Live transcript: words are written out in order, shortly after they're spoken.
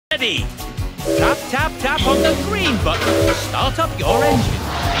Ready? Tap, tap, tap on the green button to start up your engine.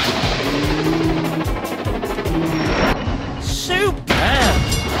 Superb!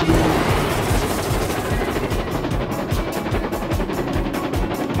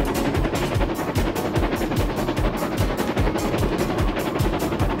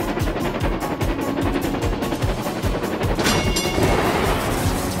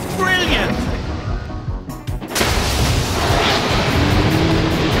 Brilliant!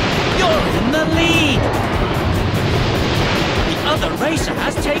 You're in the lead! The other racer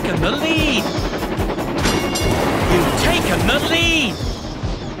has taken the lead! You've taken the lead!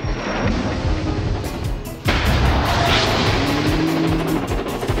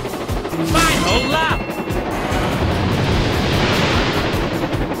 Final lap!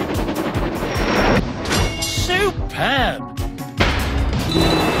 Superb!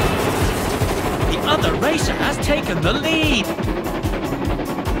 The other racer has taken the lead!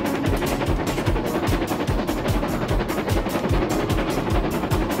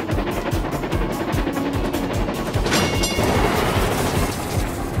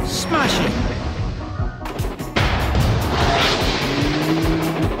 Smashing!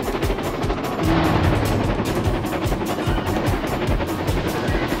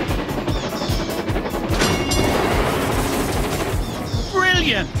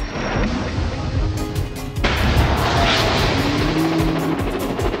 Brilliant!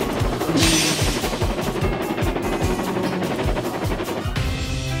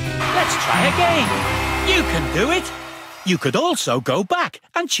 Let's try again. You can do it. You could also go back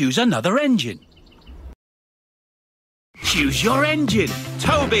and choose another engine. Choose your engine,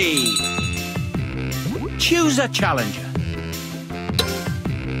 Toby. Choose a challenger.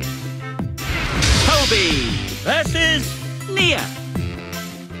 Toby versus Nia.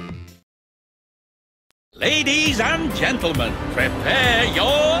 Ladies and gentlemen, prepare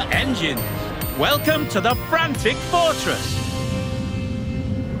your engines. Welcome to the Frantic Fortress.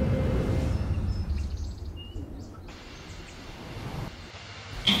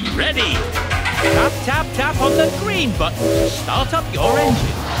 Ready? Tap, tap, tap on the green button to start up your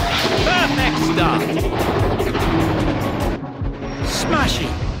engine. Perfect start.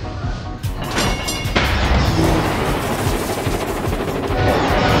 Smashing.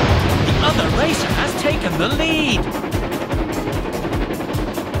 The other racer has taken the lead.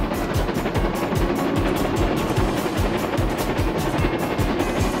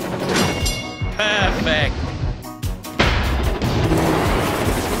 Perfect.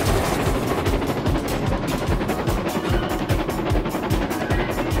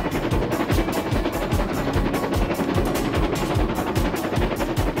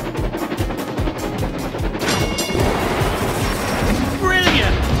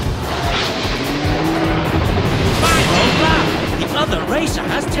 The racer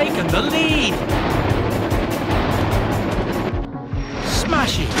has taken the lead.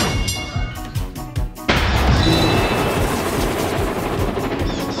 Smashing.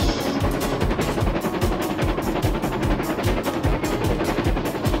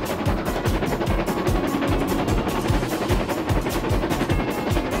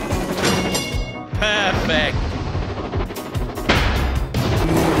 Perfect.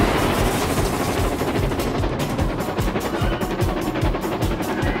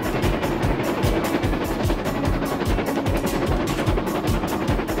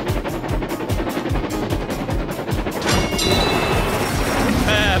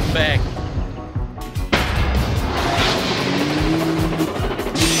 Perfect.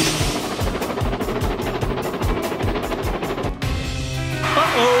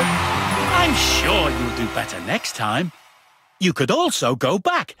 Uh-oh. I'm sure you'll do better next time. You could also go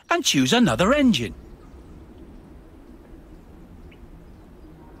back and choose another engine.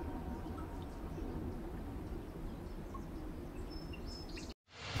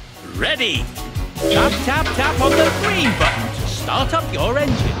 Ready? Tap, tap, tap on the green button to start up your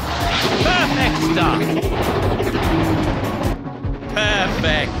engine. Perfect start.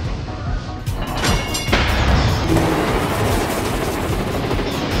 Perfect.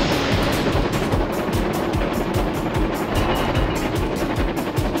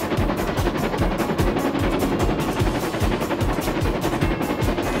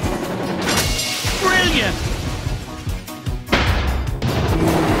 Brilliant.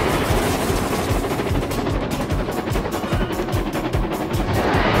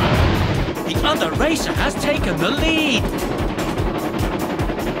 The other racer has taken the lead.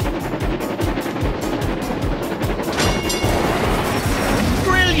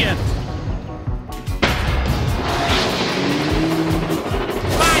 Brilliant!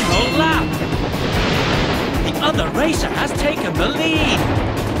 Final lap. The other racer has taken the lead.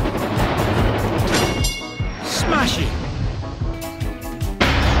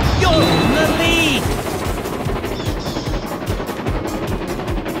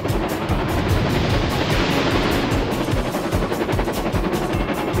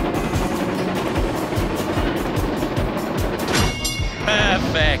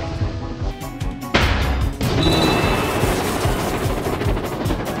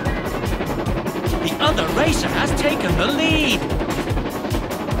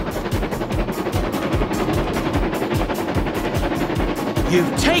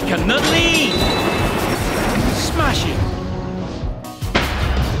 You've taken the lead! Smashing!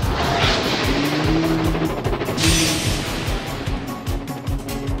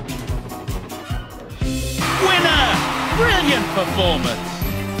 Winner! Brilliant performance!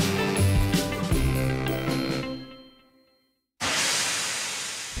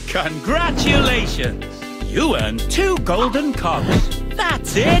 Congratulations! You earned 2 golden cogs.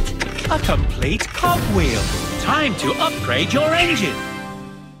 That's it! A complete cogwheel. Time to upgrade your engine.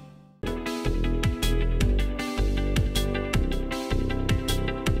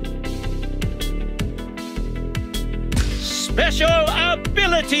 Special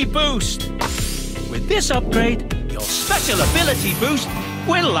ability boost! With this upgrade, your special ability boost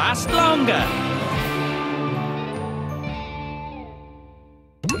will last longer.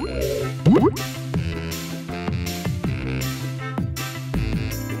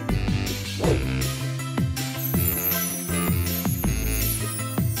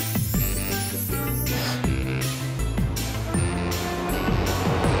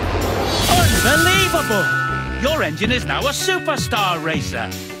 Unbelievable! Your engine is now a superstar racer.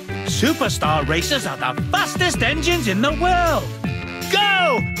 Superstar racers are the fastest engines in the world.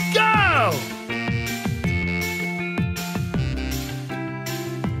 Go! Go!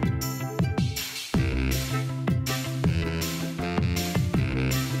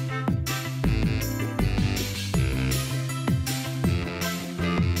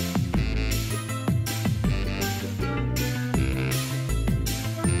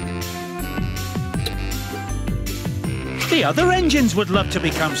 The other engines would love to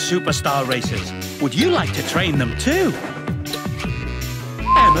become superstar racers. Would you like to train them too?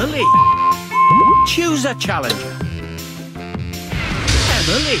 Emily, choose a challenger.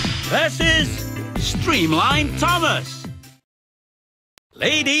 Emily versus Streamline Thomas.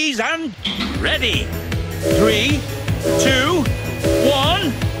 Ladies and ready. 3, 2,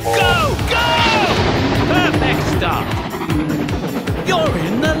 1, go! Go! Perfect start. You're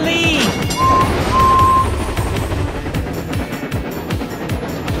in the lead.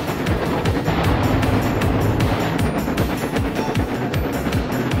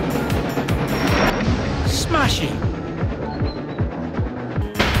 Smashing!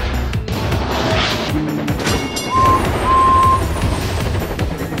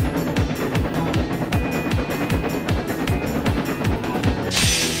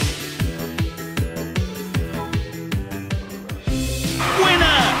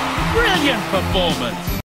 Winner! Brilliant performance!